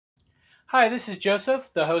Hi, this is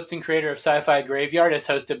Joseph, the host and creator of Sci-Fi Graveyard, as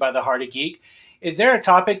hosted by the Heart of Geek. Is there a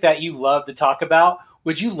topic that you love to talk about?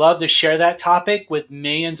 Would you love to share that topic with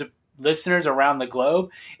millions of listeners around the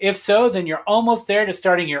globe? If so, then you're almost there to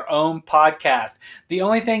starting your own podcast. The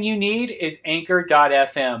only thing you need is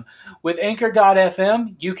Anchor.fm. With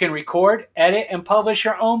Anchor.fm, you can record, edit, and publish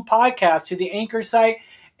your own podcast to the Anchor site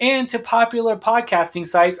and to popular podcasting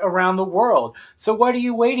sites around the world. So what are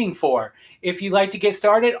you waiting for? If you'd like to get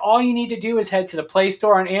started, all you need to do is head to the Play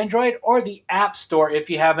Store on Android or the App Store if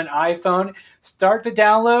you have an iPhone. Start the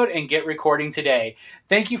download and get recording today.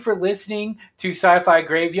 Thank you for listening to Sci-Fi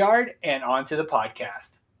Graveyard, and on to the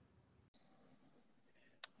podcast.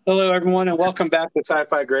 Hello, everyone, and welcome back to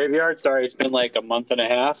Sci-Fi Graveyard. Sorry, it's been like a month and a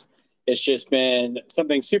half. It's just been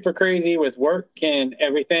something super crazy with work and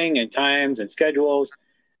everything and times and schedules.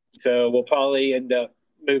 So we'll probably end up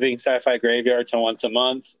moving Sci-Fi Graveyard to once a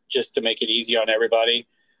month just to make it easy on everybody.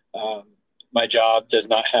 My job does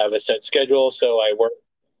not have a set schedule, so I work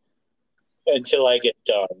until I get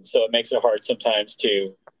done. So it makes it hard sometimes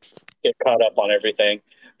to get caught up on everything.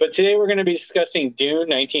 But today we're going to be discussing Dune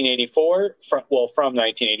 1984, from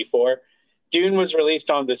 1984. Dune was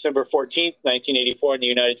released on December 14th, 1984 in the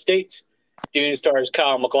United States. Dune stars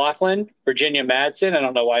Kyle MacLachlan, Virginia Madsen. I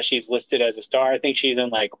don't know why she's listed as a star. I think she's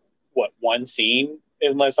in one scene,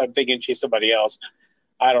 unless I'm thinking she's somebody else.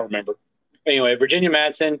 I don't remember. Anyway, Virginia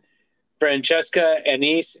Madsen, Francesca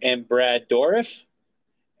Annis, and Brad Dourif.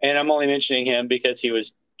 And I'm only mentioning him because he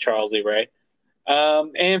was Charles Lee Ray.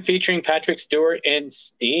 And featuring Patrick Stewart and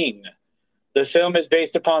Sting. The film is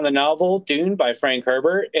based upon the novel Dune by Frank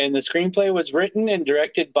Herbert, and the screenplay was written and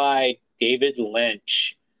directed by David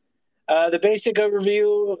Lynch. The basic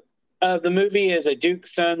overview of the movie is a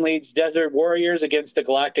Duke's son leads desert warriors against the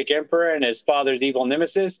Galactic Emperor and his father's evil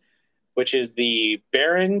nemesis, which is the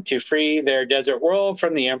Baron, to free their desert world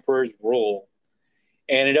from the Emperor's rule.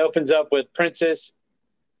 And it opens up with Princess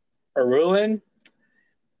Arulin.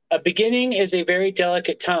 A beginning is a very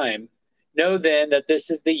delicate time. Know then that this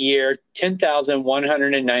is the year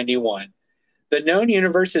 10,191. The known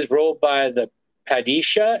universe is ruled by the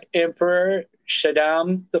Padishah Emperor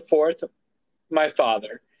Shaddam IV, my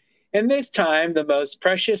father. In this time, the most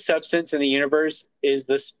precious substance in the universe is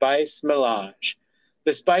the spice melange.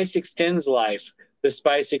 The spice extends life. The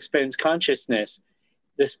spice expands consciousness.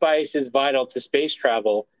 The spice is vital to space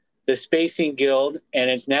travel. The Spacing Guild and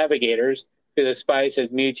its navigators, who the spice has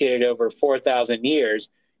mutated over 4,000 years,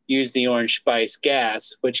 use the orange spice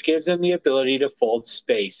gas, which gives them the ability to fold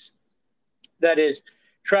space. That is,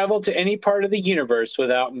 travel to any part of the universe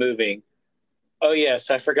without moving. Oh yes,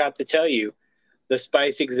 I forgot to tell you. The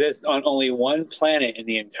spice exists on only one planet in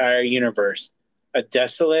the entire universe, a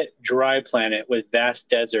desolate, dry planet with vast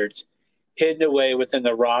deserts. Hidden away within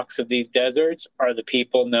the rocks of these deserts are the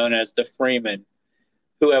people known as the Freemen,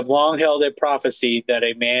 who have long held a prophecy that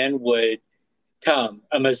a man would come,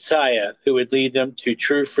 a Messiah who would lead them to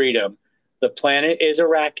true freedom. The planet is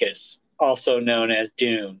Arrakis, also known as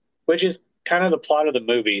Dune, which is kind of the plot of the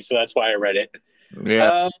movie, so that's why I read it.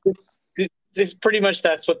 Yeah. It's pretty much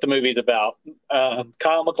that's what the movie's about.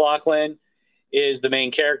 Kyle MacLachlan is the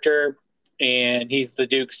main character, and he's the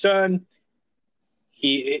Duke's son.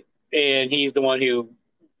 He's the one who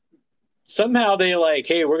somehow they like,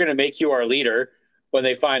 hey, we're going to make you our leader when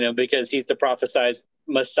they find him because he's the prophesied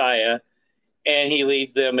Messiah. And he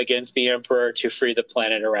leads them against the Emperor to free the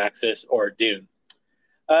planet Arrakis, or Dune.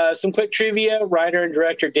 Some quick trivia. Writer and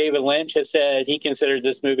director David Lynch has said he considers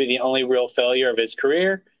this movie the only real failure of his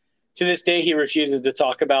career. To this day, he refuses to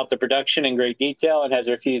talk about the production in great detail and has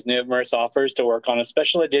refused numerous offers to work on a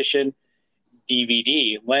special edition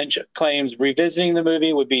DVD. Lynch claims revisiting the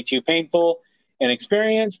movie would be too painful an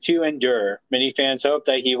experience to endure. Many fans hope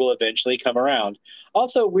that he will eventually come around.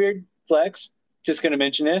 Also, weird flex, just going to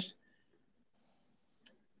mention this.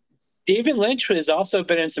 David Lynch has also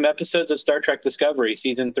been in some episodes of Star Trek Discovery,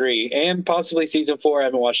 Season 3, and possibly Season 4. I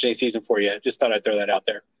haven't watched any Season 4 yet. Just thought I'd throw that out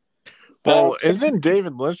there. Well, isn't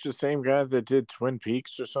David Lynch the same guy that did Twin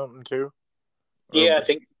Peaks or something, too? Yeah, I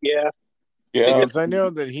think, yeah. Yeah, because I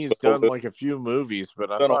know that he's done like a few movies,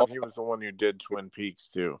 but I thought he was the one who did Twin Peaks,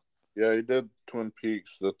 too. Yeah, he did Twin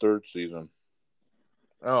Peaks, the third season.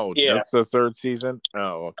 Oh, yeah. Just the third season?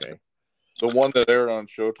 Oh, okay. The one that aired on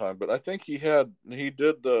Showtime, but I think he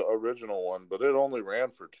did the original one, but it only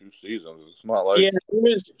ran for 2 seasons. It's not like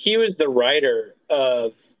he was the writer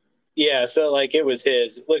of so like it was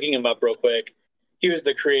his. Looking him up real quick, he was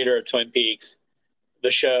the creator of Twin Peaks, the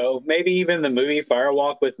show, maybe even the movie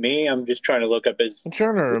Firewalk with Me. I'm just trying to look up his. I'm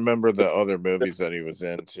trying to remember the other movies that he was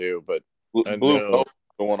in too, but Blue Velvet,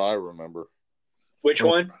 the one I remember. Which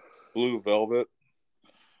one? Blue Velvet.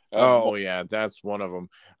 Oh yeah, that's one of them.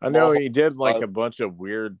 I know he did like a bunch of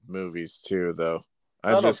weird movies too, though.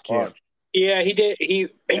 I just can't. Yeah, he did. He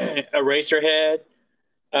Eraserhead,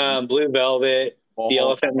 Blue Velvet, The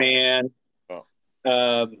Elephant Man.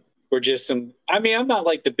 Were just some. I mean, I'm not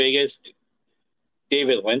like the biggest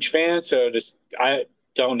David Lynch fan, so I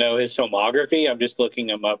don't know his filmography. I'm just looking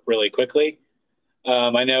him up really quickly.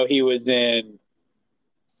 I know he was in.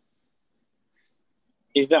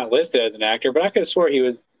 He's not listed as an actor, but I could have swore he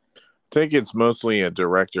was. I think it's mostly a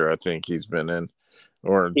director. I think he's been in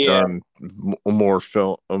or done more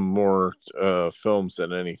films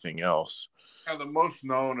than anything else. Yeah, the most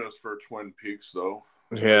known is for Twin Peaks, though.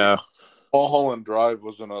 Yeah, Mulholland Drive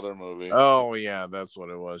was another movie. Oh yeah, that's what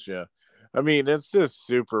it was. Yeah, I mean it's just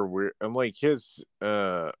super weird, and like his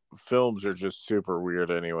films are just super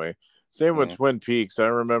weird anyway. Same with Twin Peaks. I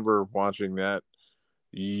remember watching that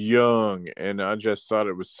young, and I just thought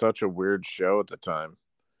it was such a weird show at the time.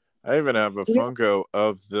 I even have a Funko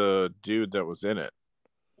of the dude that was in it.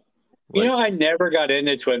 Like, I never got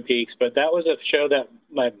into Twin Peaks, but that was a show that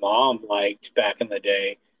my mom liked back in the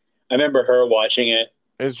day. I remember her watching it.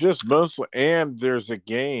 It's just mostly, and there's a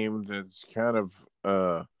game that's kind of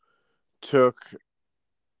took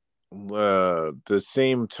the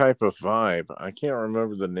same type of vibe. I can't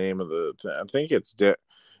remember the name of I think it's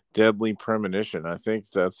Deadly Premonition. I think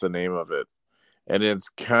that's the name of it. And it's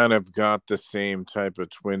kind of got the same type of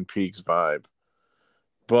Twin Peaks vibe.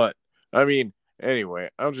 But, I mean, anyway,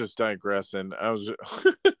 I'm just digressing. You're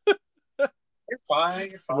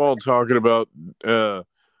fine. I'm all talking about,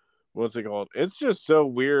 what's it called? It's just so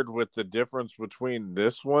weird with the difference between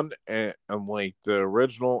this one and like the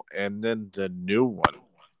original and then the new one.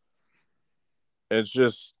 It's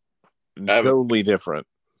just totally different.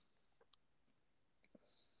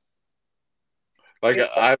 Like,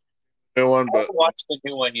 I've new one, but I haven't watched the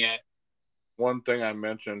new one yet. One thing I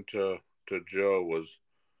mentioned to Joe was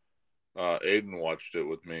Aiden watched it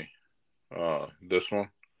with me. This one.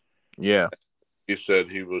 Yeah. He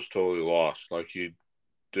said he was totally lost, like he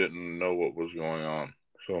didn't know what was going on.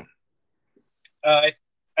 So I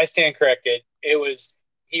stand corrected. It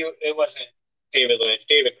wasn't David Lynch,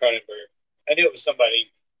 David Cronenberg. I knew it was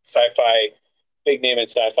somebody Sci-Fi, big name in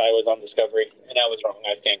Sci-Fi was on Discovery, and I was wrong.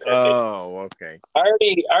 I stand corrected. Oh, okay. I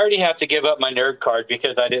already have to give up my nerd card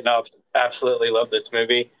because I didn't absolutely love this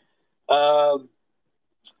movie. Well,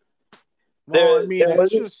 I mean,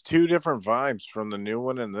 it's just two different vibes from the new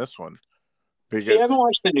one and this one. See, I haven't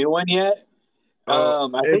watched the new one yet. I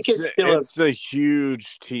think it's a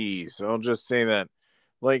huge tease. I'll just say that.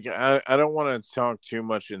 Like, I don't want to talk too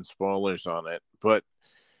much in spoilers on it, but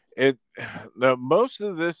most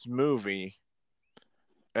of this movie,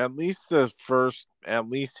 at least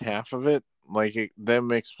half of it, like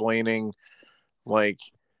them explaining, like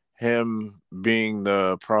him being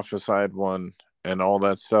the prophesied one and all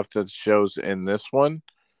that stuff that shows in this one.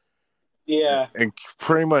 Yeah. It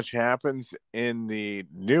pretty much happens in the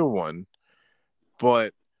new one,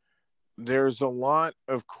 but there's a lot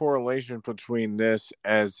of correlation between this,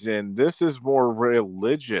 as in this is more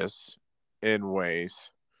religious in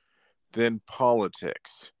ways than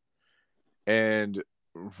politics. And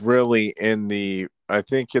really I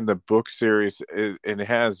think in the book series, it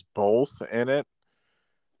has both in it.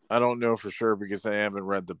 I don't know for sure because I haven't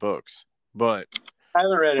read the books, but I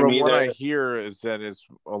haven't read from what I hear is that it's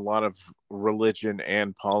a lot of religion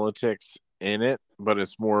and politics in it, but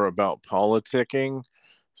it's more about politicking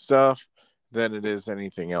stuff than it is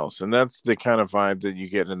anything else. And that's the kind of vibe that you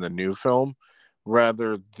get in the new film.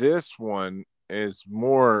 Rather, this one is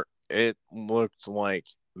more, it looked like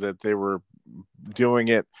that they were doing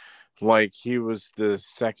it like he was the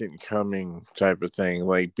second coming type of thing,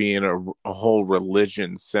 like being a whole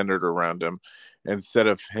religion centered around him instead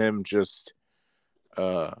of him just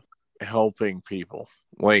helping people,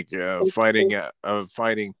 like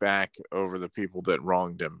fighting back over the people that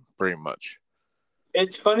wronged him, pretty much.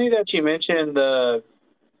 It's funny that you mentioned that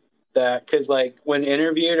because like when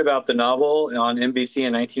interviewed about the novel on NBC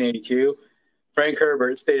in 1982, Frank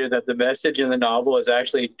Herbert stated that the message in the novel is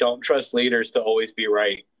actually don't trust leaders to always be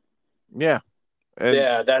right. Yeah.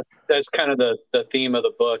 That's kind of the theme of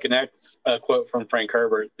the book, and that's a quote from Frank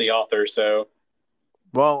Herbert, the author. So,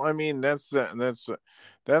 well, I mean, that's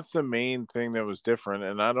the main thing that was different,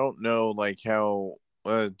 and I don't know, like, how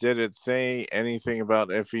did it say anything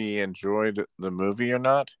about if he enjoyed the movie or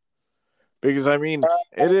not? Because I mean,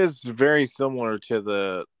 it is very similar to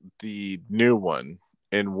the new one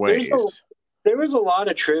in ways. There was a lot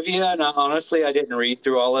of trivia, and honestly, I didn't read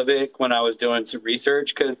through all of it when I was doing some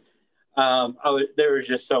research because there was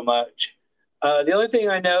just so much. The only thing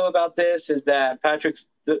I know about this is that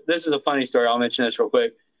this is a funny story. I'll mention this real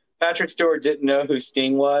quick. Patrick Stewart didn't know who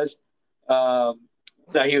Sting was. Um,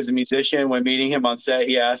 that he was a musician. When meeting him on set,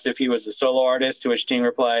 he asked if he was a solo artist, to which Sting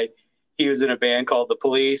replied he was in a band called The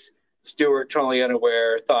Police. Stewart, totally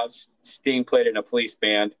unaware, thought Sting played in a police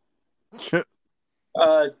band.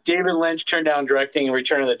 David Lynch turned down directing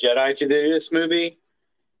Return of the Jedi to do this movie.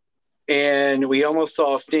 And we almost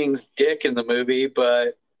saw Sting's dick in the movie,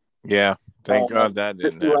 but yeah, thank God that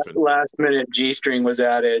didn't happen. Last minute G-string was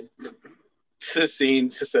added to the scene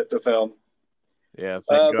to set the film. Yeah,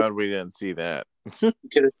 thank God we didn't see that. You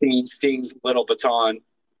could have seen Sting's little baton,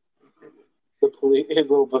 his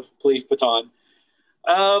little police baton.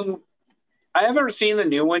 I haven't seen the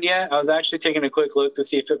new one yet. I was actually taking a quick look to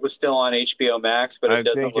see if it was still on HBO Max, but it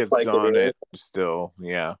doesn't look like on it still.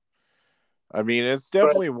 Yeah. I mean, it's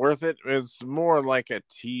definitely worth it. It's more like a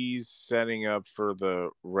tease setting up for the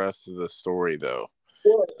rest of the story, though.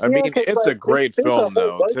 Well, I mean, it's a great film,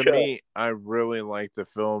 though. To me, I really like the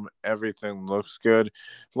film. Everything looks good.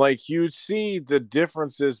 Like, you see the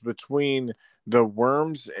differences between the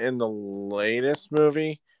worms in the latest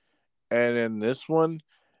movie and in this one.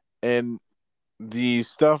 And the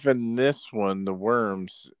stuff in this one, the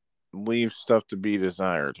worms, leave stuff to be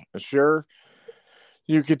desired. Sure,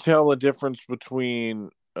 you could tell the difference between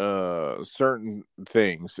certain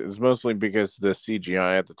things. It's mostly because the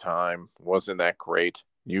CGI at the time wasn't that great.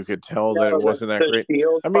 You could tell that it wasn't that great.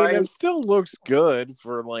 I mean, it still looks good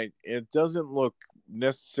for, like, it doesn't look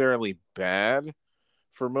necessarily bad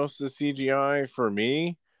for most of the CGI for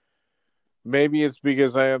me. Maybe it's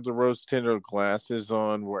because I have the rose-tinted glasses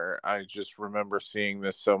on where I just remember seeing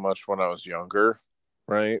this so much when I was younger,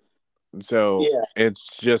 right? So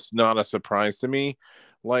it's just not a surprise to me.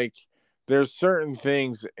 Like, there's certain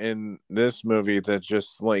things in this movie that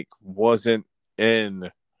just, like, wasn't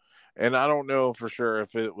in. And I don't know for sure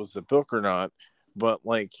if it was the book or not, but,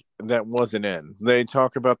 like, that wasn't in. They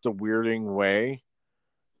talk about the weirding way,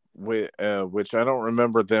 which I don't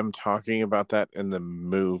remember them talking about that in the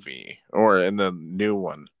movie or in the new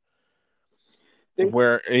one.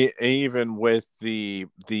 Where even with the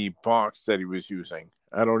box that he was using,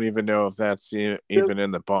 I don't even know if that's even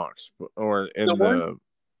in the box or in the.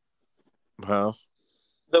 The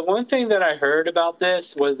one thing that I heard about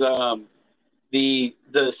this was the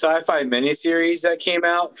Sci-Fi miniseries that came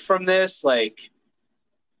out from this, like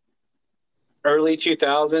early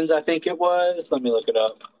 2000s, I think it was. Let me look it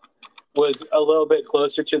up. Was a little bit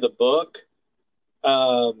closer to the book.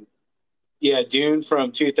 Dune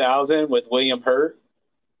from 2000 with William Hurt.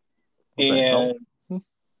 And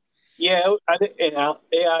I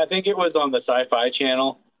think it was on the Sci-Fi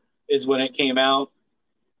channel is when it came out.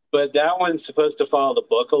 But that one's supposed to follow the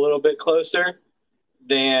book a little bit closer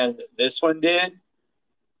than this one did.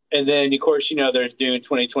 And then, of course, there's Dune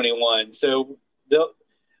 2021. So,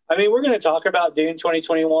 we're going to talk about Dune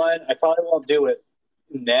 2021. I probably won't do it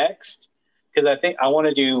next because I think I want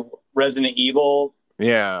to do Resident Evil.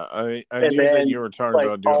 Yeah, I knew that you were talking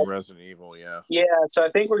about doing Resident Evil. Yeah. Yeah, so I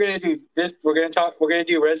think we're going to do this. We're going to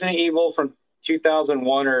do Resident Evil from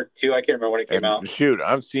 2001 or 2. I can't remember when it came out. Shoot,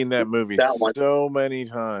 I've seen that movie so many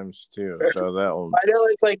times too. So that one. I know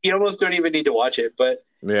it's like you almost don't even need to watch it, but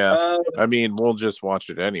yeah. We'll just watch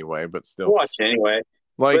it anyway. But still, we'll watch it anyway.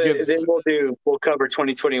 Like, then we'll cover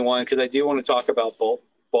 2021 because I do want to talk about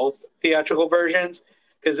both theatrical versions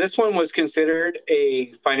because this one was considered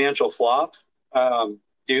a financial flop.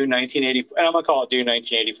 Dune 1984, and I'm gonna call it Dune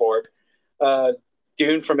 1984.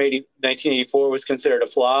 Dune from 1984 was considered a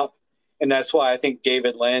flop, and that's why I think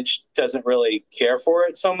David Lynch doesn't really care for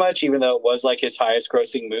it so much, even though it was like his highest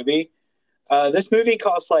grossing movie. This movie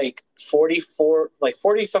cost like 40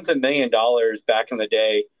 something $million back in the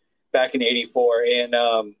day, back in 84.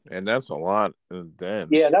 And that's a lot then.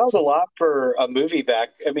 Yeah, that was a lot for a movie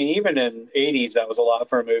back. I mean, even in 80s, that was a lot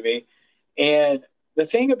for a movie. And the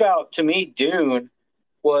thing about, to me, Dune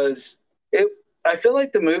was I feel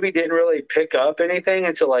like the movie didn't really pick up anything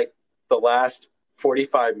until like the last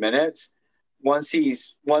 45 minutes. Once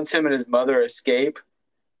him and his mother escape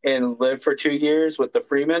and live for 2 years with the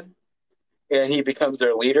Freeman, and he becomes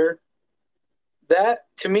their leader. That,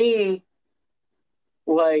 to me,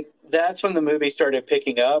 like, that's when the movie started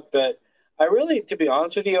picking up. But I really, to be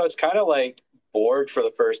honest with you, I was kind of like bored for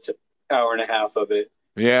the first hour and a half of it.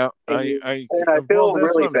 Yeah, I feel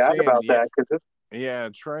really bad about that because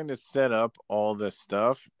trying to set up all this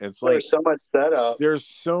stuff. It's there's so much setup. There's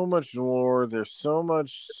so much lore. There's so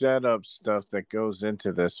much setup stuff that goes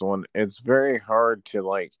into this one. It's very hard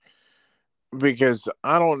to because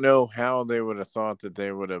I don't know how they would have thought that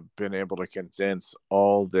they would have been able to condense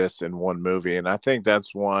all this in one movie. And I think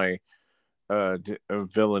that's why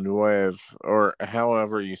Villeneuve, or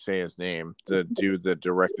however you say his name, the dude that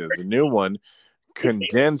directed the new one,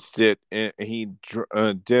 condensed it. He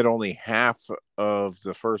did only half of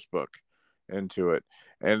the first book into it,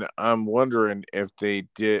 and I'm wondering if they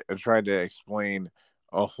did tried to explain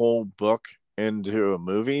a whole book into a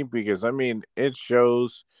movie, because I mean it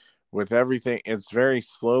shows with everything. It's very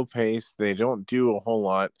slow paced. They don't do a whole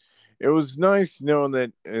lot. It was nice knowing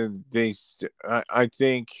that I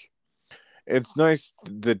think it's nice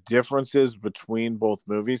the differences between both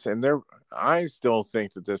movies, and there I still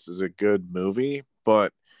think that this is a good movie,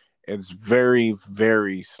 but it's very,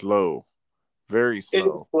 very slow. Very It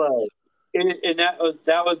is slow. slow, and that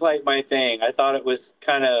was like my thing. I thought it was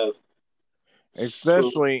kind of slow.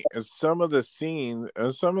 Especially some of the scene,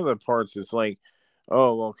 some of the parts, it's like,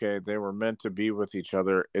 oh, okay, they were meant to be with each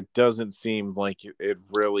other. It doesn't seem like it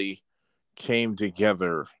really came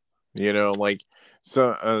together, like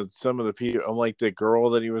some of the people, like the girl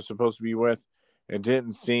that he was supposed to be with, it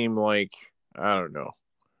didn't seem like, I don't know,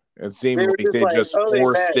 it They seemed were like just they like, just oh, they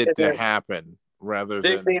forced met, it and to happen rather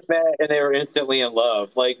than, they met, and they were instantly in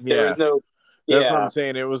love. Like there yeah, was no, that's what I'm yeah.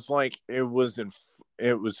 saying. It was like it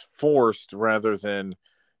was forced rather than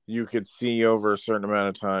you could see over a certain amount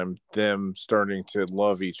of time them starting to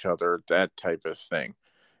love each other, that type of thing.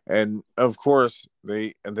 And of course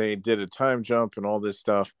they did a time jump and all this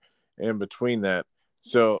stuff in between that,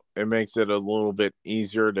 so it makes it a little bit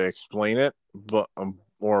easier to explain it, but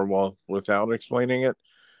or well, without explaining it.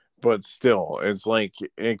 But still, it's like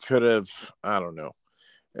it could have, I don't know.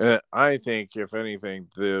 I think, if anything,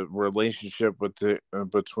 the relationship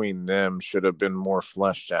between them should have been more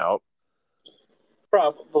fleshed out.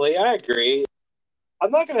 Probably, I agree.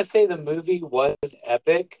 I'm not gonna say the movie was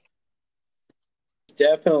epic. It's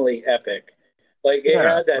definitely epic. Like it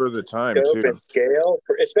Yeah, had that for the time scope too. and scale,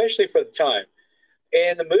 especially for the time.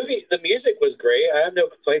 And the music was great. I have no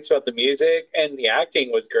complaints about the music, and the acting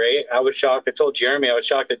was great. I was shocked. I told Jeremy I was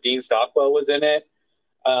shocked that Dean Stockwell was in it.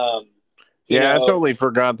 Um, you Yeah, I know, totally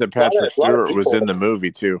forgot that a Patrick lot of Stewart was people. in the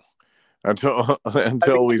movie too. Until I mean,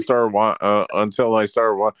 until I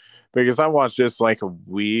started because I watched this like a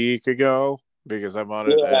week ago because I bought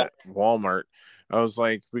it yeah, at Walmart. I was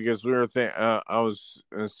like, because we were I was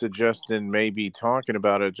suggesting maybe talking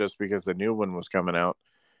about it just because the new one was coming out,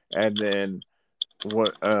 and then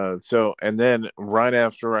and then right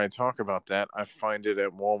after I talk about that, I find it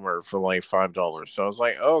at Walmart for like $5. So I was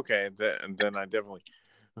like, okay, and then I definitely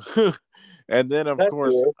and then of that's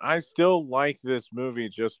course cool. I still like this movie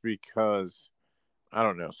just because, I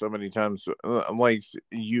don't know, so many times, like,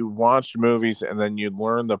 you watch movies and then you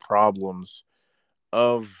learn the problems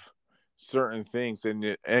of certain things,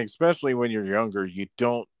 and especially when you're younger, you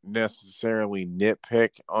don't necessarily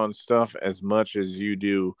nitpick on stuff as much as you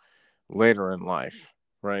do later in life,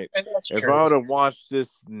 right? And that's If true. I would have watched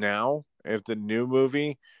this now, if the new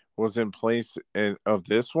movie was in place of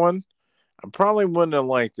this one, I probably wouldn't have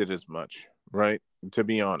liked it as much, right? To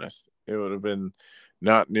be honest, it would have been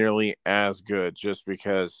not nearly as good, just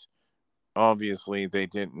because obviously they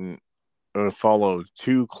didn't follow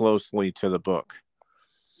too closely to the book.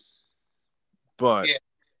 But Yeah.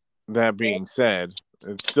 that being said,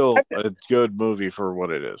 it's still a good movie for what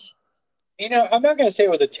it is. I'm not going to say it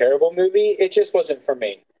was a terrible movie. It just wasn't for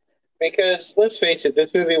me. Because let's face it,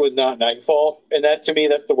 this movie was not Nightfall, and that to me,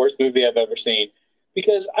 that's the worst movie I've ever seen.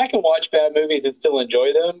 Because I can watch bad movies and still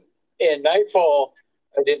enjoy them, and Nightfall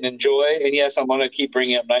I didn't enjoy. And yes, I'm going to keep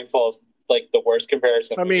bringing up Nightfall as like the worst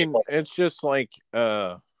comparison I movie. mean, it's just like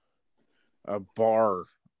a bar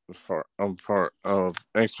for part of,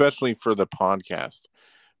 especially for the podcast,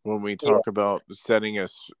 when we Yeah, talk about setting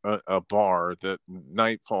a bar, that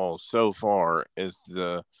Nightfall so far is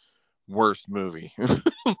the worst movie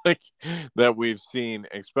like that we've seen,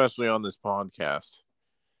 especially on this podcast.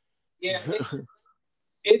 yeah,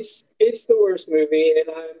 it's the worst movie, and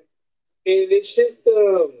it's just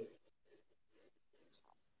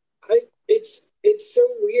it's so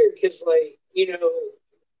weird because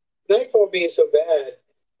Nightfall being so bad,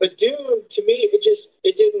 but Dune to me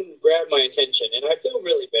it didn't grab my attention, and I feel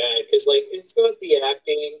really bad because it's not the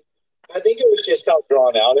acting. I think it was just how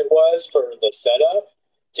drawn out it was for the setup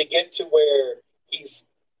to get to where he's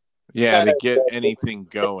Yeah, kind to of get anything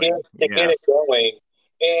going. to get Yeah. it going,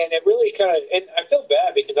 and it really kind of and I feel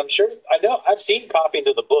bad because I'm sure I know I've seen copies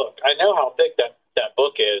of the book. I know how thick that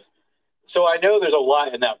book is, so I know there's a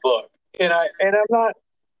lot in that book, and I'm not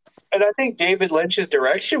and I think David Lynch's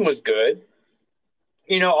direction was good.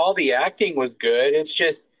 All the acting was good. It's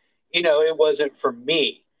just, it wasn't for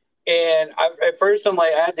me. And at first, I'm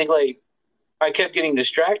like, I think I kept getting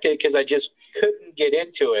distracted because I just couldn't get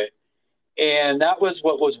into it. And that was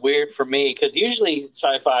what was weird for me because usually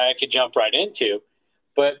sci-fi I could jump right into,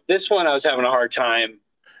 but this one I was having a hard time.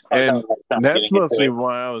 I was having And a hard time that's getting into mostly it.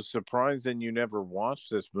 why I was surprised that you never watched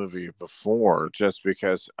this movie before, just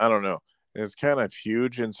because I don't know. It's kind of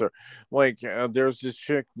huge, and so there's this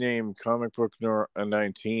chick named Comic Book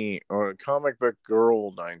 19 or Comic Book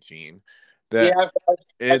Girl 19 Yeah, that I've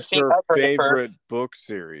it's seen. her I've heard of her. favorite book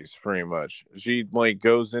series. Pretty much, she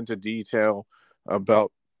goes into detail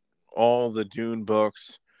about all the Dune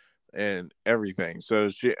books and everything. So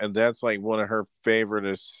and that's like one of her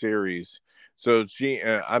favorite series. So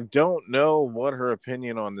I don't know what her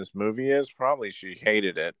opinion on this movie is. Probably she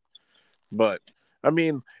hated it, but I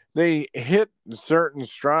mean, they hit certain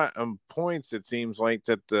points. It seems like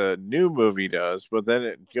that the new movie does, but then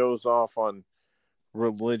it goes off on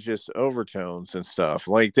religious overtones and stuff.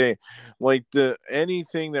 The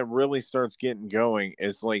anything that really starts getting going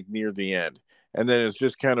is like near the end, and then it's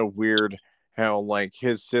just kind of weird how like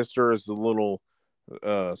his sister is the little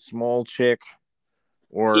small chick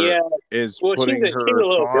or Yeah, is well, putting she's a her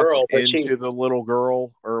little thoughts girl, but she into the little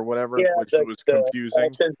girl or whatever, yeah which was the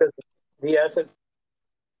confusing. essence of the essence of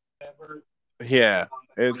Yeah,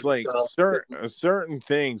 it's like stuff. certain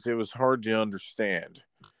things it was hard to understand,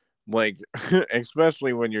 like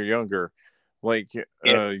especially when you're younger, like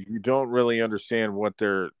Yeah, you don't really understand what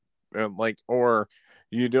they're like, or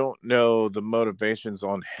you don't know the motivations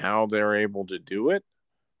on how they're able to do it.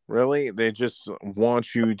 Really, they just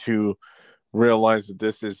want you to realize that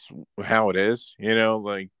this is how it is,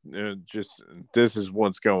 just this is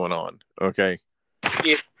what's going on. Okay.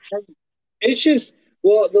 yeah. It's just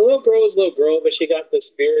well, the little girl is a little girl, but she got the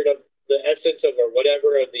spirit of the essence of or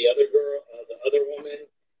whatever of the other girl, the other woman,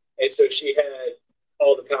 and so she had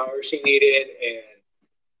all the power she needed. And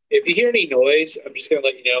if you hear any noise, I'm just gonna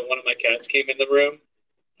let you know one of my cats came in the room.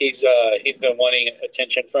 He's been wanting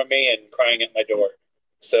attention from me and crying at my door,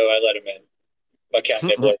 so I let him in. My cat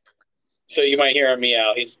Nibbler. So you might hear him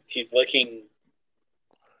meow. He's licking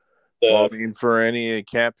Well, the. I mean, for any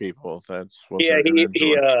cat people, that's what Yeah, they're gonna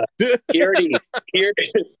enjoy. he already he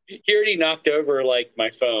already, he already knocked over like my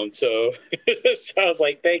phone, so so I was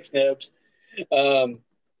like, thanks, Nibs. Um,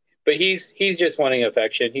 but he's just wanting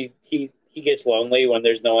affection. He gets lonely when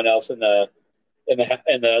there's no one else in the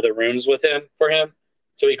other rooms with him for him,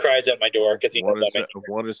 so he cries at my door because he knows I'm in here.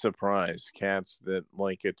 What a surprise! Cats that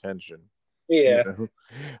like attention, you Yeah, know.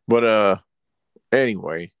 But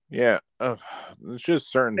anyway, yeah, it's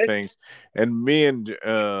just certain it's things, and me and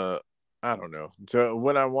I don't know. So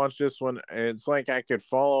when I watched this one, it's like I could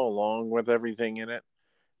follow along with everything in it,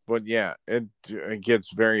 but yeah, it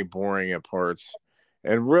gets very boring at parts,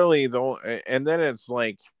 and really and then it's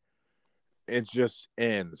like it just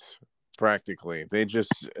ends practically. They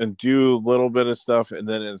just do a little bit of stuff, and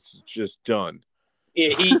then it's just done.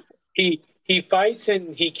 yeah, he fights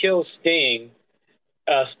and he kills Sting.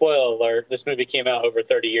 Spoiler alert: this movie came out over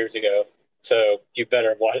 30 years ago, so you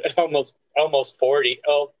better watch. Almost 40.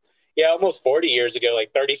 Oh, yeah, almost 40 years ago,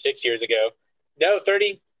 like 36 years ago. No,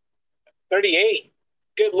 30, 38.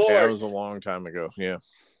 Good Yeah, it lord! was a long time ago. Yeah,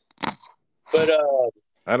 But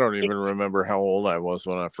I don't even remember how old I was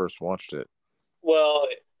when I first watched it. well,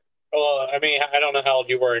 I mean, I don't know how old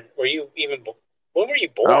you were. Were you even? When were you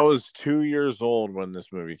I born? was 2 years old when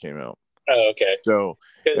this movie came out. Oh, okay. So,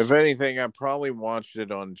 if Because anything, I probably watched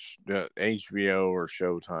it on HBO or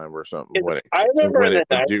Showtime or something I remember in when the it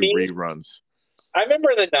would do 90s. reruns. I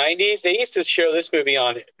remember in the 90s they used to show this movie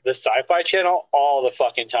on the Sci-Fi Channel all the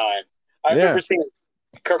fucking time. I remember Yeah. seeing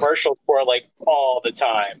commercials for it like all the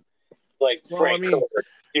time, like Well, I Frank mean, Kroger.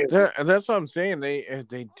 Dude, that's what I'm saying. They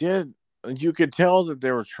did. You could tell that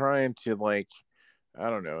they were trying to like. I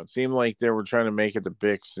don't know. It seemed like they were trying to make it the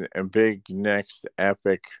big next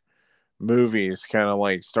epic movies, kind of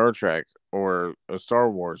like Star Trek or Star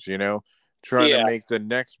Wars, trying to yeah, make the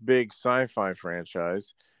next big sci-fi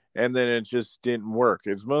franchise, and then it just didn't work.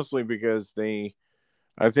 It's mostly because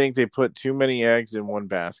I think they put too many eggs in one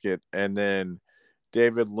basket, and then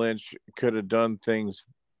David Lynch could have done things,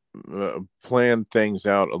 planned things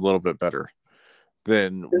out a little bit better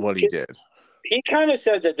than what he did. he kind of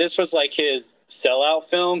said that this was like his sellout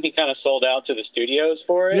film. He kind of sold out to the studios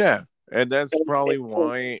for it, Yeah, and that's and, probably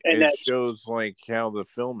why and it that's shows like how the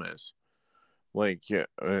film is. Like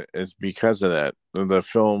it's because of that. The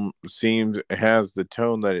film has the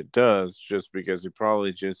tone that it does, just because he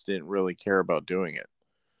probably just didn't really care about doing it.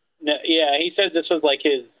 yeah. He said this was like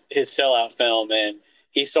his sellout film, and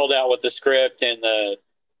he sold out with the script and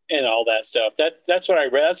all that stuff. That's what I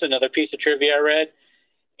read. That's another piece of trivia I read,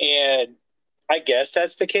 and I guess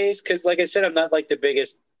that's the case because, like I said, I'm not like the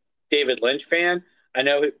biggest David Lynch fan. I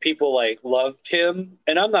know people like loved him,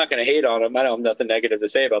 and I'm not going to hate on him. I don't have nothing negative to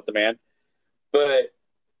say about the man, but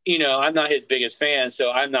I'm not his biggest fan,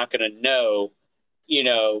 so I'm not going to know,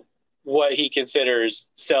 what he considers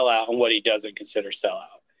sellout and what he doesn't consider sellout.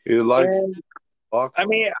 He likes And I Lachlan.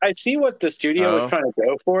 mean, I see what the studio was Oh, trying to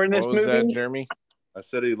go for in what this was that, movie. Jeremy? I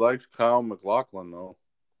said he likes Kyle MacLachlan though.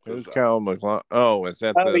 Who's Kyle McLaughlin? Oh, is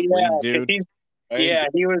that Oh the yeah, lead 'cause dude?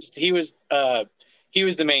 he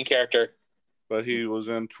was the main character. But he was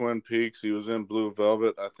in Twin Peaks. He was in Blue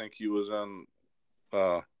Velvet. I think he was in.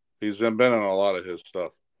 He's been in a lot of his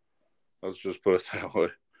stuff. Let's just put it that way.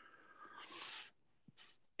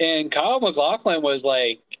 And Kyle MacLachlan was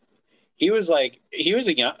he was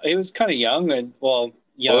kind of young and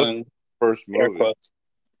young First air movie. quotes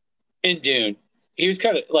in Dune. He was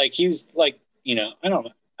kind of I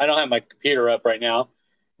don't have my computer up right now,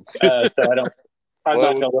 so I'm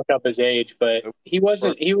not going to look up his age, but he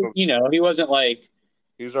wasn't like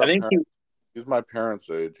He's I think he's my parents'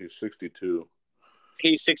 age. He's 62.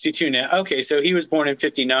 he's 62 now. Okay, so he was born in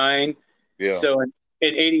 59. Yeah. So in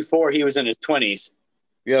 84 he was in his 20s.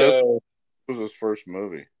 Yeah, so this was his first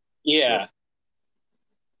movie. yeah.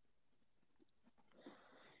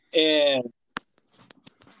 And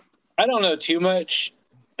I don't know too much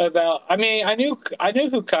about. I mean, I knew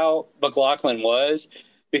who Kyle MacLachlan was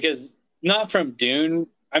because not from Dune.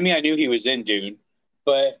 I mean, I knew he was in Dune,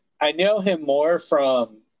 but I know him more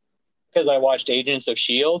from because I watched Agents of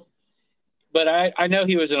Shield. But I know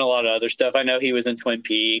he was in a lot of other stuff. I know he was in Twin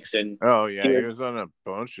Peaks, and oh yeah, he was on a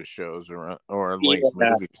bunch of shows or like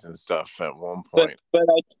movies and stuff at one point. But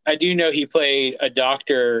I do know he played a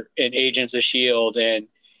doctor in Agents of Shield, and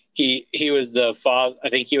he was the father. I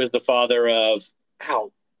think he was the father of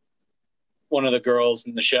one of the girls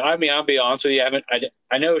in the show. I mean, I'll be honest with you,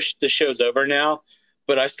 I know the show's over now,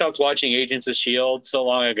 but I stopped watching Agents of Shield so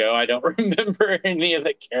long ago. I don't remember any of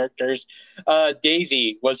the characters.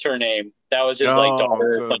 Daisy was her name. That was his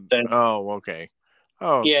daughter or something. Oh, okay.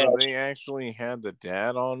 Oh, yeah. So they actually had the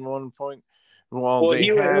dad on one point. Well,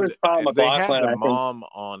 It was Kyle they had MacLachlan, the mom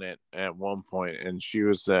on it at one point, and she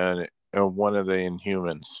was one of the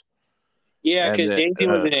Inhumans. Yeah, because Daisy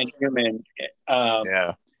was an Inhuman.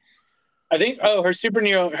 Yeah. I think. Oh, her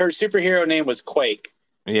superhero name was Quake.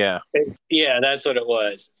 Yeah. Yeah, that's what it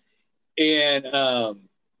was.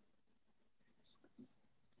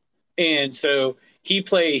 And so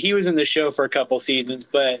he was in the show for a couple seasons,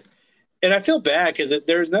 and I feel bad because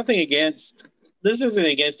there's nothing against. This isn't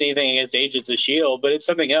against anything against Agents of Shield, but it's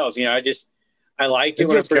something else. I liked it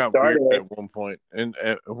when it first started. Weird at one point, and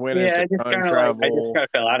went into time I travel. just kind of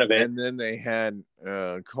fell out of it. And then they had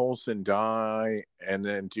Coulson die, and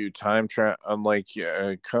then do time travel,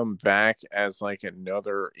 come back as like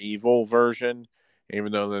another evil version,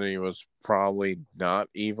 even though that he was probably not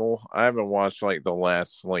evil. I haven't watched like the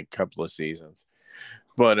last couple of seasons,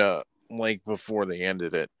 but before they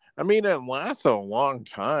ended it. I mean, it lasted a long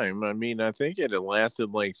time. I mean, I think it had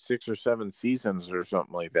lasted like 6 or 7 seasons or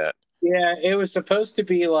something like that. Yeah, it was supposed to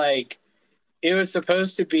be tied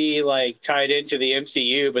into the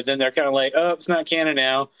MCU, but then they're kind of like, oh, it's not canon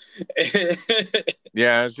now.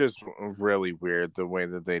 Yeah, it's just really weird the way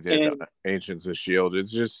that they did Agents of Shield.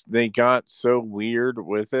 It's just they got so weird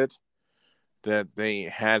with it that they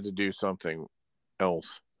had to do something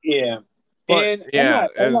else. Yeah. But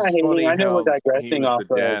I'm not hating. I know we're digressing off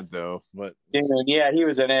the dad though, but yeah, he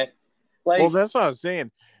was in it. Well, that's what I was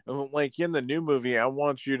saying. Like in the new movie, I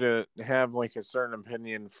want you to have like a certain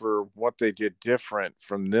opinion for what they did different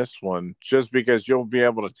from this one, just because you'll be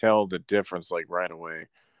able to tell the difference like right away,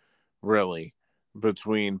 really,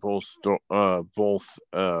 between both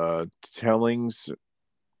tellings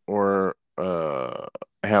or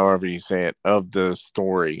however you say it of the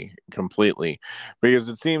story completely, because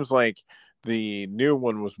it seems like the new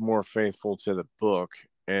one was more faithful to the book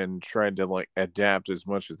and tried to adapt as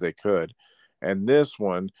much as they could. And this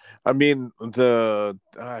one, I mean, I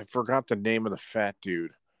forgot the name of the fat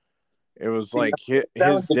dude. It was like his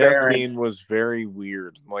death scene was very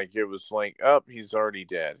weird. Like it was like, oh, he's already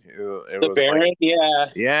dead. It was Baron,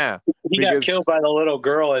 yeah. He got killed by the little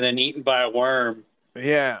girl and then eaten by a worm.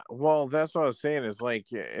 Yeah, well, that's what I was saying. Is like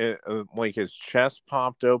his chest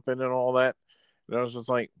popped open and all that, and I was just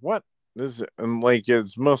like, what? This and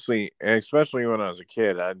it's mostly, especially when I was a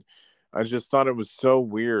kid, I just thought it was so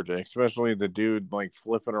weird, especially the dude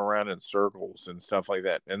flipping around in circles and stuff like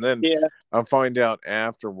that. And then I find out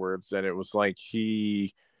afterwards that it was like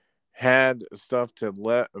he had stuff to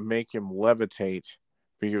make him levitate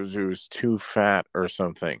because he was too fat or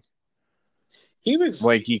something. He was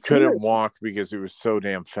he couldn't walk because he was so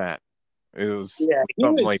damn fat. It was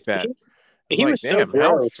something like that. was He like, was so damn,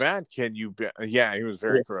 how gross. fat can you be? Yeah, he was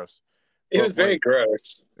very gross. He was But very like,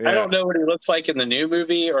 gross. I yeah. don't know what he looks like in the new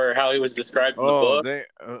movie or how he was described in the Oh, book, they.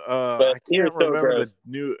 but I he was can't so remember the gross.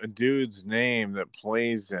 new dude's name that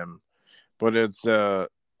plays him, but it's oh,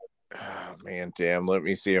 man, damn. Let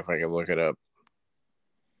me see if I can look it up.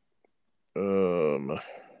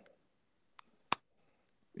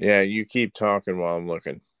 Yeah, you keep talking while I'm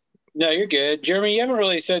looking. No, you're good. Jeremy, you haven't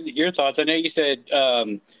really said your thoughts. I know you said,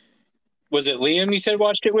 was it Liam you said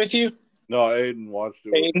watched it with you? No, Aiden watched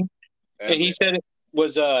it with me. Aiden? And he said it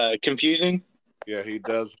was confusing? Yeah, he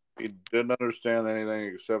does. He didn't understand anything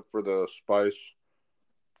except for the spice.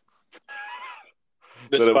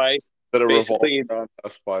 The spice. That it revolved Basically, around a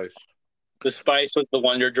spice. the spice was the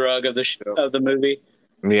wonder drug of the Yep. of the movie.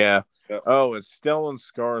 Yeah. Yep. Oh, it's Stellan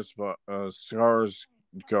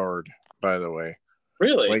Skarsgård, by the way.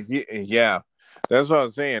 Really? Like, yeah, that's what I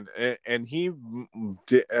was saying. And he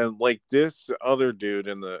did, like this other dude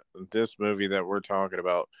in this movie that we're talking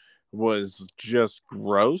about was just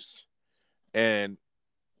gross, and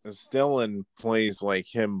Stellan plays like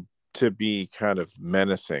him to be kind of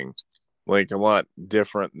menacing, like a lot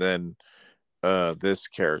different than this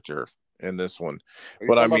character in this one.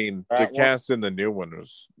 But I mean, the cast in the new one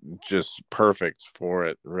was just perfect for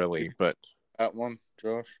it, really. But that one,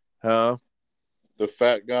 Josh, huh? The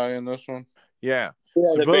fat guy in this one? Yeah.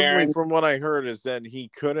 Yeah, Supposedly, from what I heard, is that he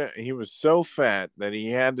was so fat that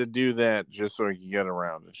he had to do that just so he could get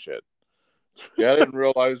around and shit. Yeah, I didn't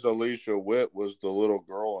realize Alicia Witt was the little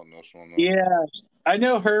girl in this one, though. Yeah, I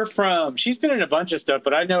know her from, she's been in a bunch of stuff,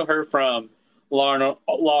 but I know her from Law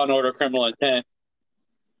and Order Criminal Intent.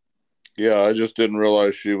 Yeah, I just didn't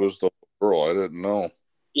realize she was the girl. I didn't know.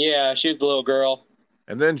 Yeah, she was the little girl.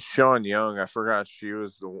 And then Sean Young, I forgot she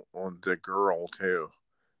was the girl too,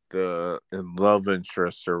 the love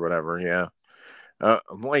interest or whatever. Yeah,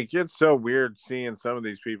 like it's so weird seeing some of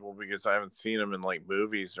these people because I haven't seen them in like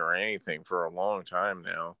movies or anything for a long time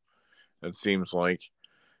now. It seems like,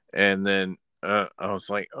 and then I was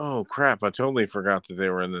like, oh crap, I totally forgot that they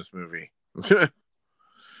were in this movie.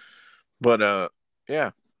 But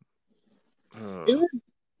yeah.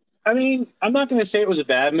 I mean, I'm not going to say it was a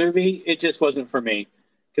bad movie. It just wasn't for me.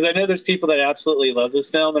 Because I know there's people that absolutely love this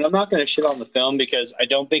film, and I'm not going to shit on the film because I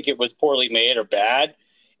don't think it was poorly made or bad.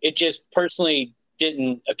 It just personally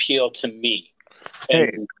didn't appeal to me. Hey,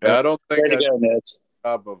 I don't think I did go, a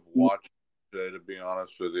job of watching today, to be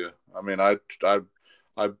honest with you. I mean, I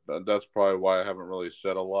that's probably why I haven't really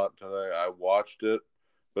said a lot today. I watched it,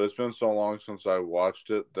 but it's been so long since I watched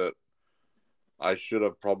it that I should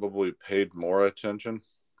have probably paid more attention.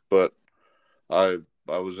 But I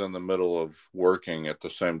was in the middle of working at the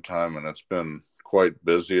same time, and it's been quite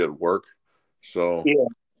busy at work. So yeah,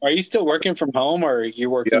 are you still working from home, or are you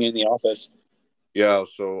working in the office? Yeah,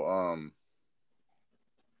 so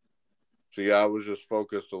yeah, I was just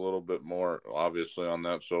focused a little bit more, obviously, on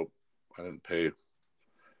that. So I didn't pay.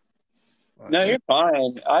 No, you're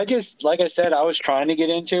fine. I just, like I said, I was trying to get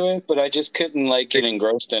into it, but I just couldn't get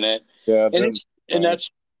engrossed in it. Yeah, and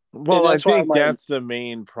that's well, that's I think that's the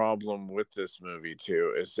main problem with this movie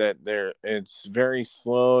too, is that it's very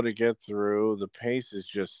slow to get through. The pace is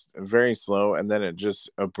just very slow, and then it just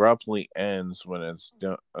abruptly ends when it's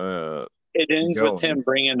done. It ends with him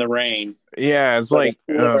bringing the rain. Yeah, it's like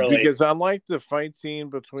because I like the fight scene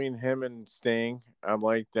between him and Sting. I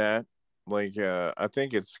like that. Like, I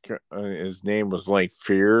think his name was like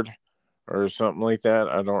Feared or something like that.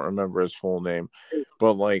 I don't remember his full name,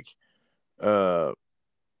 but like,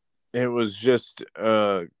 it was just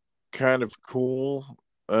kind of cool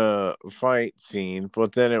fight scene.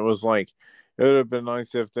 But then it was like it would have been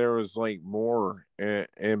nice if there was like more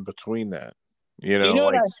in between that. You know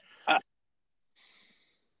what, like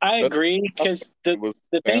I agree because the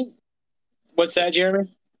thing. What's that, Jeremy?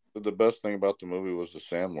 The best thing about the movie was the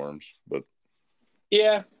sandworms, but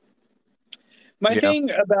yeah, only thing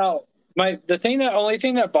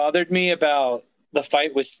that bothered me about the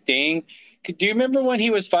fight with Sting. Do you remember when he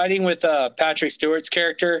was fighting with Patrick Stewart's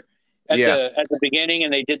character at the beginning,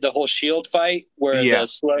 and they did the whole shield fight where the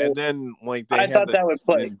slow, and then like I thought that would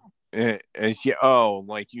play.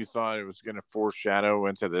 Like you thought it was going to foreshadow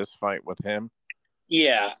into this fight with him.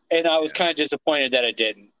 Yeah, and I was kind of disappointed that it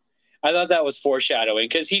didn't. I thought that was foreshadowing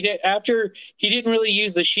because he didn't really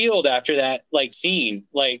use the shield after that scene.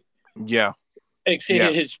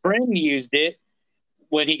 His friend used it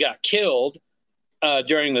when he got killed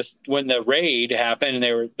when the raid happened,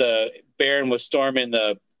 and the Baron was storming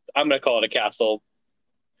I'm going to call it a castle.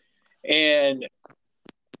 But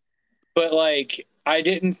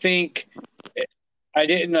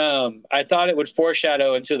I thought it would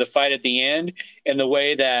foreshadow into the fight at the end, and the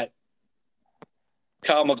way that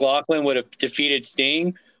Kyle MacLachlan would have defeated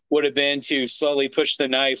Sting would have been to slowly push the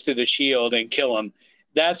knife through the shield and kill him.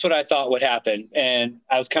 That's what I thought would happen, and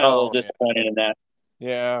I was kind of a little disappointed in that.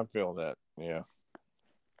 Yeah, I feel that. Yeah,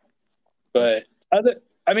 but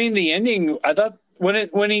the ending. I thought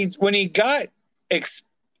when he got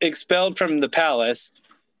expelled from the palace,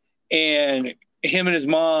 and him and his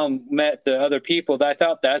mom met the other people. I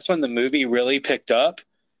thought that's when the movie really picked up.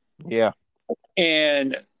 Yeah,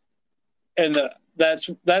 and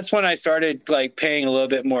that's when I started like paying a little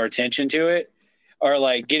bit more attention to it, or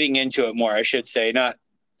like getting into it more, I should say. Not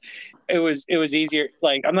it was easier.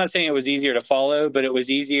 Like, I'm not saying it was easier to follow, but it was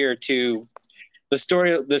easier to the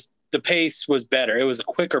story. The pace was better. It was a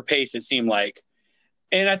quicker pace, it seemed like.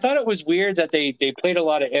 And I thought it was weird that they played a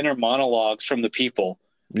lot of inner monologues from the people.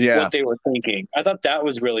 Yeah, what they were thinking. I thought that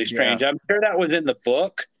was really strange. Yeah. I'm sure that was in the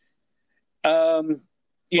book. The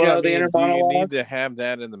inner monologues. Do you need to have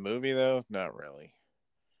that in the movie though? Not really.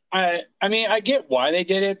 I mean, I get why they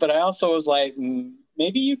did it, but I also was like,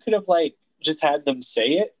 maybe you could have like just had them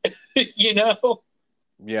say it, you know?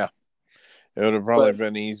 Yeah. It would have probably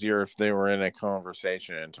been easier if they were in a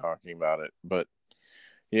conversation and talking about it. But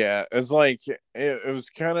yeah, it's like, it was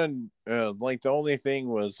kind of like the only thing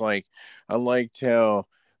was like, I liked how,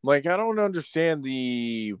 like, I don't understand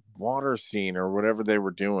the water scene or whatever they were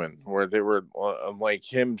doing, where they were like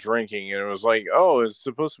him drinking, and it was like, oh, it's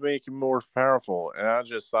supposed to make him more powerful. And I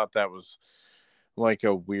just thought that was like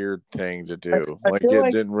a weird thing to do. Like,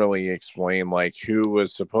 it didn't really explain like who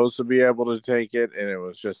was supposed to be able to take it. And it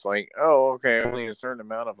was just like, oh, okay, only a certain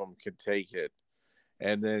amount of them could take it.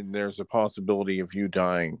 And then there's a possibility of you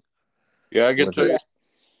dying. Yeah, I can tell you the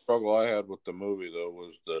struggle I had with the movie though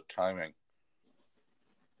was the timing.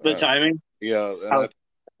 The timing? Yeah, and that's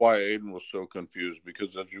why Aiden was so confused,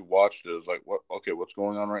 because as you watched it, it's like, what? Okay, what's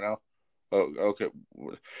going on right now? Oh, okay.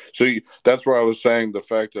 So that's where I was saying the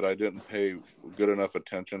fact that I didn't pay good enough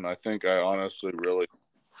attention. I think I honestly really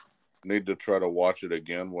need to try to watch it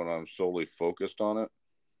again when I'm solely focused on it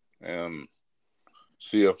and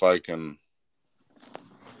see if I can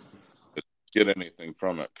get anything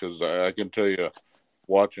from it. Because I can tell you,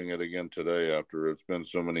 watching it again today after it's been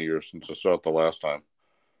so many years since I saw it the last time,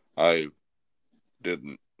 I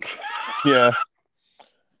didn't. Yeah.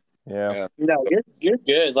 No, you're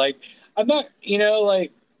good. Like, I'm not,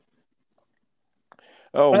 like.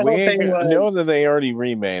 Oh, we know that they already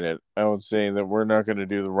remade it. I would say that we're not going to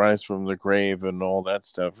do the Rise from the Grave and all that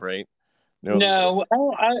stuff, right? No,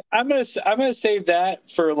 I'm gonna save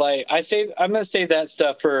that for like I'm gonna save that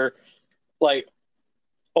stuff for like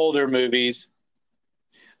older movies,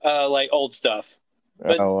 like old stuff.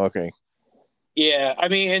 But, okay. Yeah, I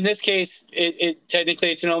mean, in this case, it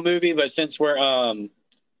technically it's an old movie, but since we're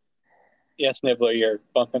yes, Nibbler, you're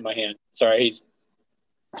bumping my hand. Sorry, he's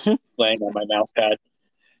laying on my mouse pad.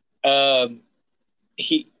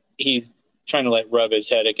 He's trying to like rub his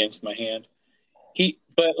head against my hand. I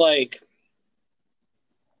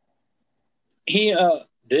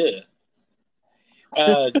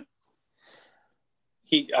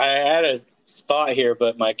had a thought here,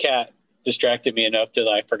 but my cat distracted me enough that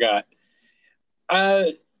I forgot.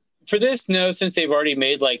 For this, no, since they've already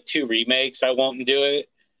made like 2 remakes, I won't do it.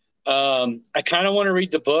 I kind of want to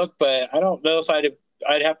read the book, but I don't know if I'd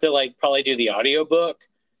have to like probably do the audiobook,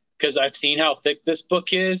 because I've seen how thick this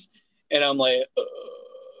book is, and I'm like,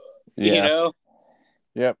 Yep.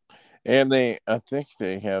 And I think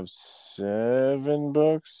they have 7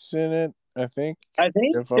 books in it. I think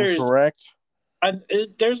if I'm correct.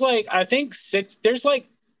 There's like, I think 6. There's like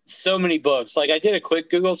so many books. Like, I did a quick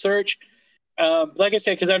Google search. Like I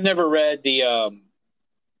said, because I've never read the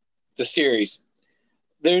series.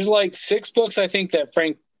 There's like 6 books I think that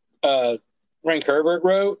Frank Herbert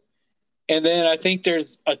wrote, and then I think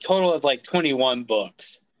there's a total of like 21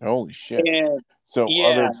 books. Holy shit! And, so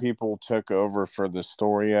other people took over for the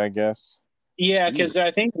story, I guess. Yeah, because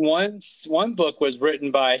I think one book was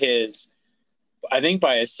written by his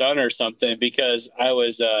son or something. Because I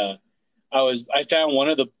found one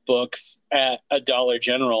of the books at a Dollar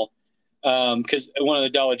General, because one of the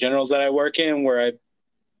Dollar Generals that I work in, where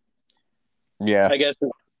I guess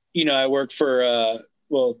I work for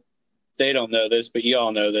well, they don't know this, but you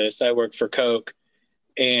all know this. I work for Coke,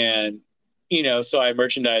 and so I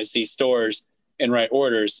merchandise these stores and write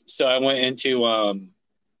orders. So I went into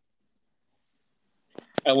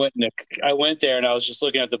I went there, and I was just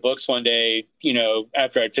looking at the books one day,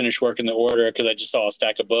 after I'd finished working the order, because I just saw a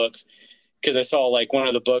stack of books, because I saw like one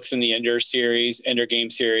of the books in the Ender Game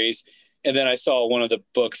series, and then I saw one of the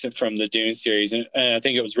books from the Dune series, and I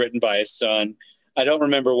think it was written by his son. I don't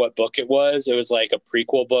remember what book it was. It was like a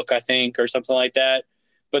prequel book, I think, or something like that.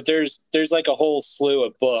 but there's like a whole slew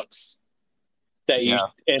of books that you,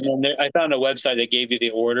 and then I found a website that gave you the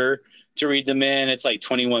order to read them in. It's like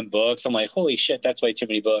 21 books. I'm like, holy shit, that's way too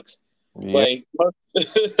many books. Yep. Like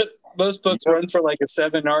most books run for like a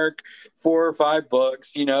 7 arc, 4 or 5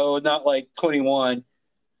 books, not like 21.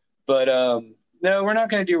 But no, we're not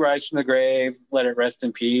going to do Rise from the Grave, Let It Rest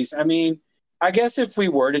in Peace. I mean, I guess if we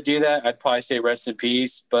were to do that, I'd probably say Rest in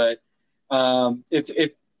Peace. But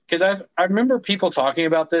if because I remember people talking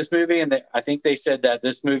about this movie, and I think they said that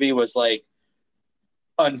this movie was like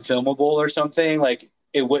unfilmable or something. Like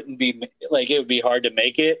it wouldn't be like it would be hard to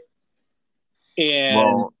make it.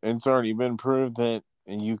 And it's already been proved that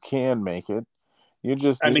you can make it. You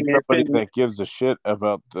just need mean, somebody that gives a shit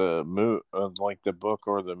about the like the book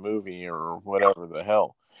or the movie or whatever the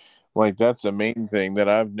hell. Like that's the main thing that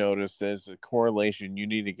I've noticed as a correlation. You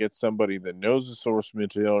need to get somebody that knows the source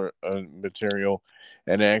material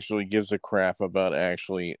and actually gives a crap about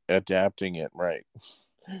actually adapting it right.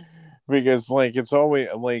 Because like it's always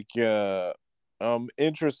like I'm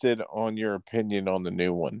interested on your opinion on the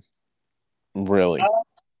new one. Really.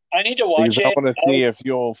 I need to watch it. I want to see if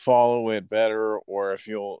you'll follow it better or if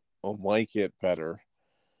you'll like it better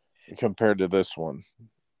compared to this one.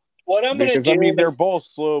 What I'm going to do? I mean, they're both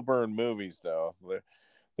slow burn movies, though.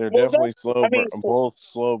 They're definitely both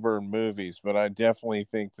slow burn movies, but I definitely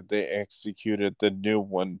think that they executed the new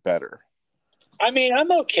one better. I mean,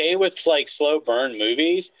 I'm okay with like slow burn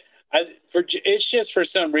movies. It's just for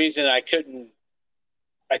some reason I couldn't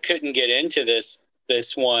get into this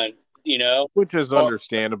one. Which is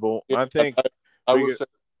understandable. I think I would say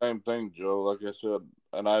the same thing, Joe. Like I said,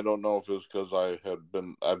 and I don't know if it's because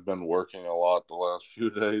I've been working a lot the last few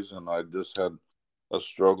days, and I just had a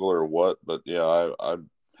struggle or what. But yeah, I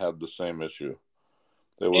had the same issue.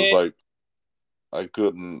 It was like I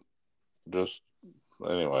couldn't just,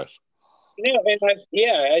 anyways.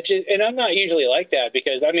 And I'm not usually like that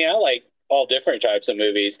because I mean I like all different types of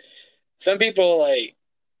movies. Some people like,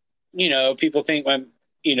 people think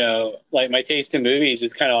like my taste in movies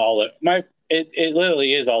is kind of it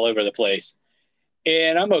literally is all over the place.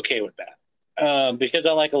 And I'm okay with that. Because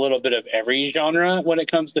I like a little bit of every genre when it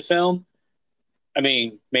comes to film. I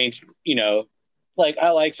mean, like I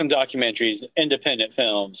like some documentaries, independent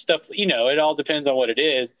films, stuff, it all depends on what it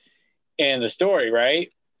is and the story,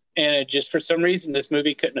 right? And it just, for some reason, this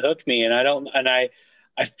movie couldn't hook me. And I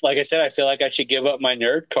like I said, I feel like I should give up my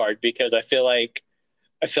nerd card because I feel like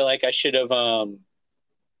I should have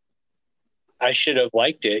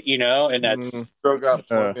liked it, and that's still got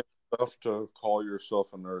plenty of stuff to call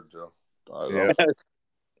yourself a nerd, Joe.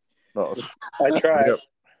 I tried.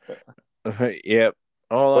 Yep. Yep.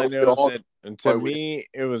 All I know is that to me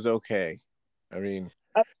it was okay. I mean,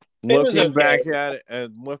 looking back at it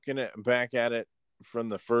and back at it from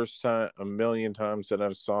the first time a million times that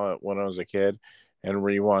I saw it when I was a kid and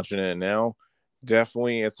rewatching it now,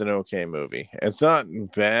 definitely it's an okay movie. It's not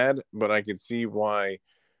bad, but I could see why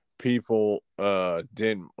people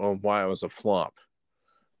didn't, or why it was a flop,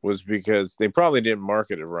 was because they probably didn't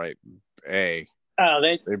market it right. They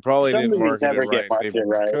probably didn't market it right.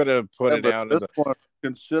 They could have put it out.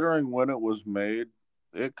 Considering when it was made,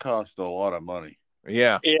 it cost a lot of money.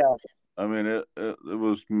 Yeah. I mean, it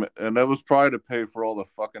was, and that was probably to pay for all the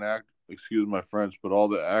fucking excuse my French, but all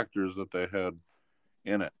the actors that they had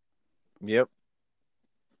in it. Yep.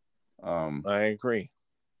 I agree.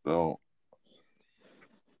 So,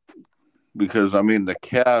 because I mean, the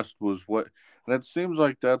cast was and it seems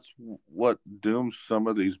like that's what dooms some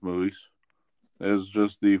of these movies, is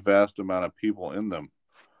just the vast amount of people in them.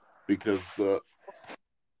 Because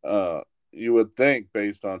you would think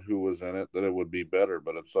based on who was in it that it would be better,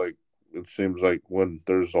 but it's like, it seems like when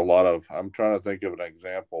there's a lot of, I'm trying to think of an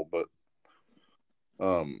example, but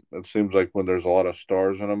it seems like when there's a lot of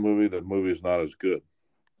stars in a movie, the movie's not as good.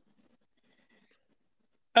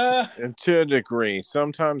 And to a degree,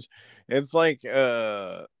 sometimes it's like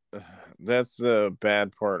that's the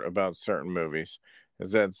bad part about certain movies,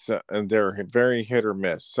 is that they're very hit or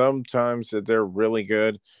miss. Sometimes they're really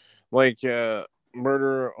good, like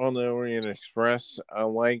Murder on the Orient Express. I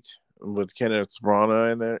liked, with Kenneth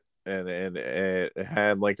Branagh in it, and it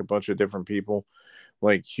had like a bunch of different people,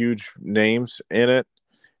 like huge names in it,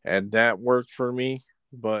 and that worked for me.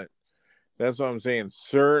 But that's what I'm saying.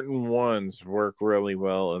 Certain ones work really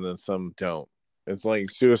well, and then some don't. It's like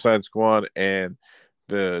Suicide Squad and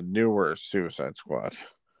the newer Suicide Squad,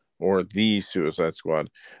 or the Suicide Squad.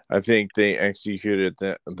 I think they executed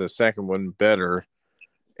the second one better,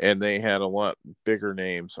 and they had a lot bigger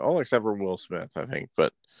names, all except for Will Smith, I think.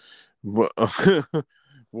 But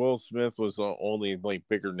Will Smith was the only like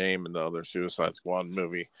bigger name in the other Suicide Squad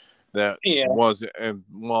movie. that Yeah. was,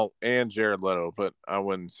 and Jared Leto, but I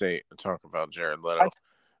wouldn't talk about Jared Leto.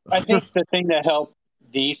 I think the thing that helped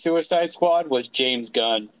the Suicide Squad was James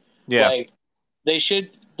Gunn. Yeah. Like, they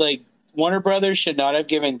should, like, Warner Brothers should not have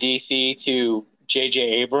given DC to J.J.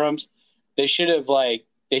 Abrams. They should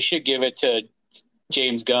give it to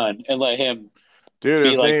James Gunn and let him Dude,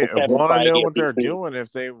 be if like they the Kevin want to Feige know of what they're DC. doing,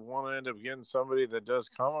 if they want to end up getting somebody that does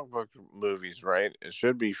comic book movies, right, it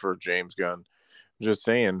should be for James Gunn. Just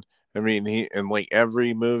saying. I mean, like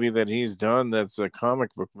every movie that he's done that's a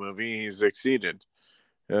comic book movie, he's exceeded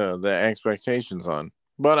the expectations on.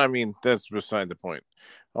 But I mean, that's beside the point.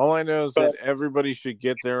 All I know is that everybody should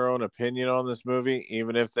get their own opinion on this movie,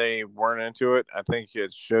 even if they weren't into it. I think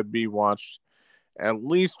it should be watched at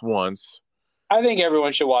least once. I think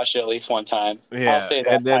everyone should watch it at least one time. Yeah, I'll say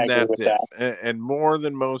that. and then I agree that's with it. that. And more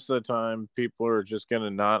than most of the time, people are just going to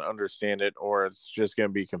not understand it, or it's just going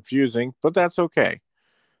to be confusing. But that's okay.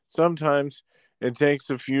 Sometimes it takes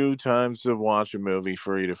a few times to watch a movie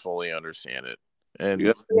for you to fully understand it. And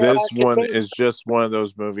this one is just one of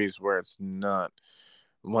those movies where it's not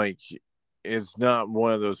one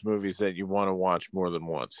of those movies that you want to watch more than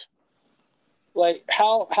once. Like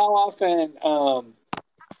how often?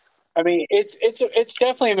 I mean, it's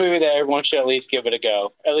definitely a movie that everyone should at least give it a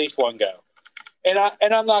go, at least one go. And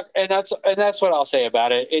that's what I'll say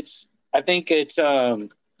about it. I think it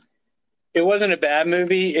wasn't a bad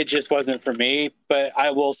movie. It just wasn't for me. But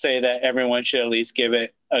I will say that everyone should at least give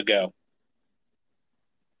it a go.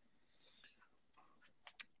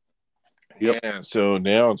 Yep. Yeah, so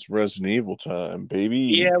now it's Resident Evil time, baby.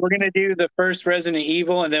 Yeah, we're going to do the first Resident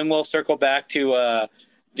Evil, and then we'll circle back to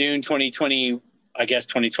Dune 2020. I guess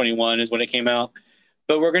 2021 is when it came out.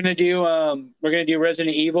 But we're going to do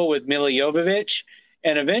Resident Evil with Mila Jovovich,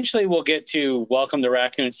 and eventually we'll get to Welcome to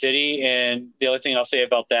Raccoon City. And the only thing I'll say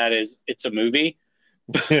about that is it's a movie.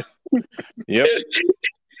 Yep.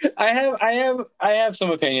 I have some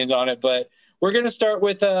opinions on it, but we're going to start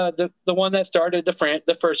with the one that started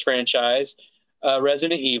the first franchise,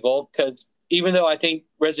 Resident Evil, because even though I think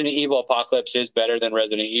Resident Evil Apocalypse is better than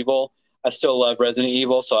Resident Evil, I still love Resident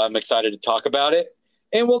Evil, so I'm excited to talk about it.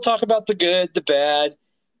 And we'll talk about the good, the bad,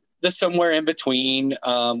 the somewhere in between,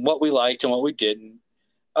 what we liked and what we didn't.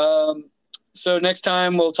 So next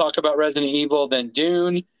time we'll talk about Resident Evil, then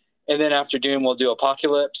Dune, and then after Dune we'll do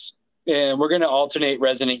Apocalypse. And we're going to alternate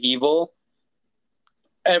Resident Evil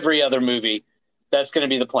every other movie. That's going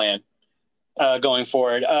to be the plan going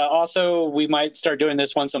forward. Also, we might start doing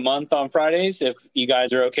this once a month on Fridays if you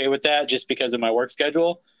guys are okay with that, just because of my work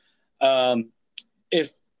schedule.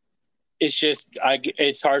 If it's just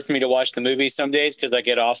it's hard for me to watch the movie some days because I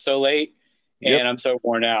get off so late and I'm so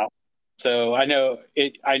worn out. So I know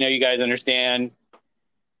you guys understand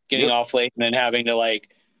getting off late and then having to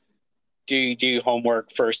like do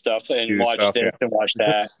homework for stuff and watch this and watch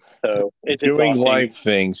that. So it's doing exhausting. life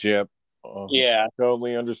things. Yep. Yeah.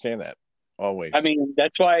 Totally understand that. Always. I mean,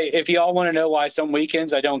 that's why if y'all want to know why some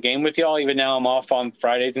weekends I don't game with y'all, even now I'm off on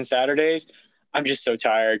Fridays and Saturdays, I'm just so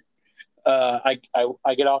tired. I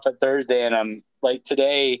get off at Thursday and I'm like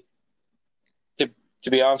today, to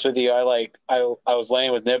be honest with you, I was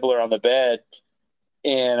laying with Nibbler on the bed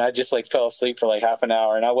and I just like fell asleep for like half an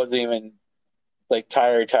hour and I wasn't even like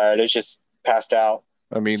tired. I was just passed out.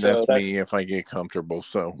 I mean, that's me if I get comfortable.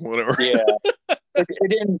 So whatever. Yeah.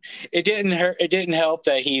 It didn't hurt. It didn't help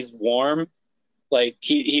that he's warm. Like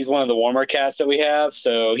he's one of the warmer cats that we have.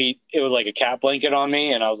 So it was like a cat blanket on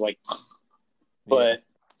me and I was like, but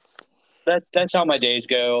that's how my days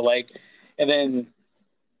go. Like, and then,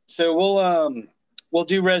 so we'll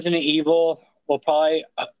do Resident Evil. We'll probably,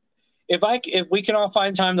 if we can all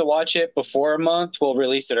find time to watch it before a month, we'll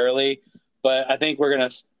release it early. But I think we're going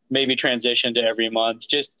to maybe transition to every month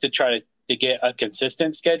just to try to get a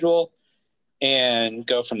consistent schedule and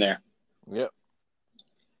go from there. Yep.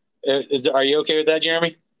 Are you okay with that,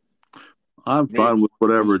 Jeremy? I'm fine with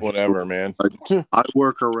whatever. Whatever, man. I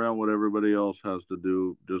work around what everybody else has to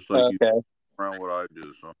do, just like you around what I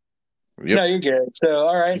do. So. Yep. No, you're good. So,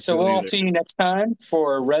 all right. So we'll see you next time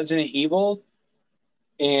for Resident Evil,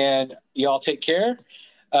 and y'all take care.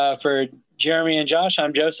 For Jeremy and Josh,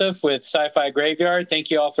 I'm Joseph with Sci-Fi Graveyard. Thank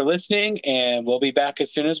you all for listening, and we'll be back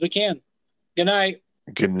as soon as we can. Good night.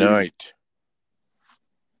 Good night.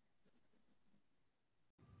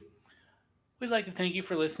 We'd like to thank you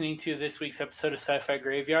for listening to this week's episode of Sci-Fi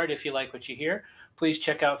Graveyard. If you like what you hear, please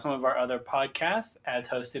check out some of our other podcasts as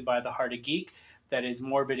hosted by The Heart of Geek. That is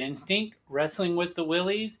Morbid Instinct, Wrestling with the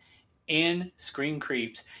Willies, and Screen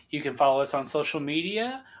Creeps. You can follow us on social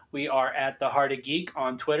media. We are at The Heart of Geek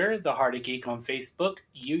on Twitter, The Heart of Geek on Facebook,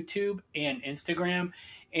 YouTube, and Instagram.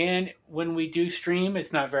 And when we do stream,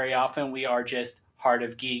 it's not very often. We are just Heart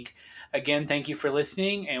of Geek. Again, thank you for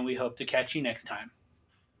listening, and we hope to catch you next time.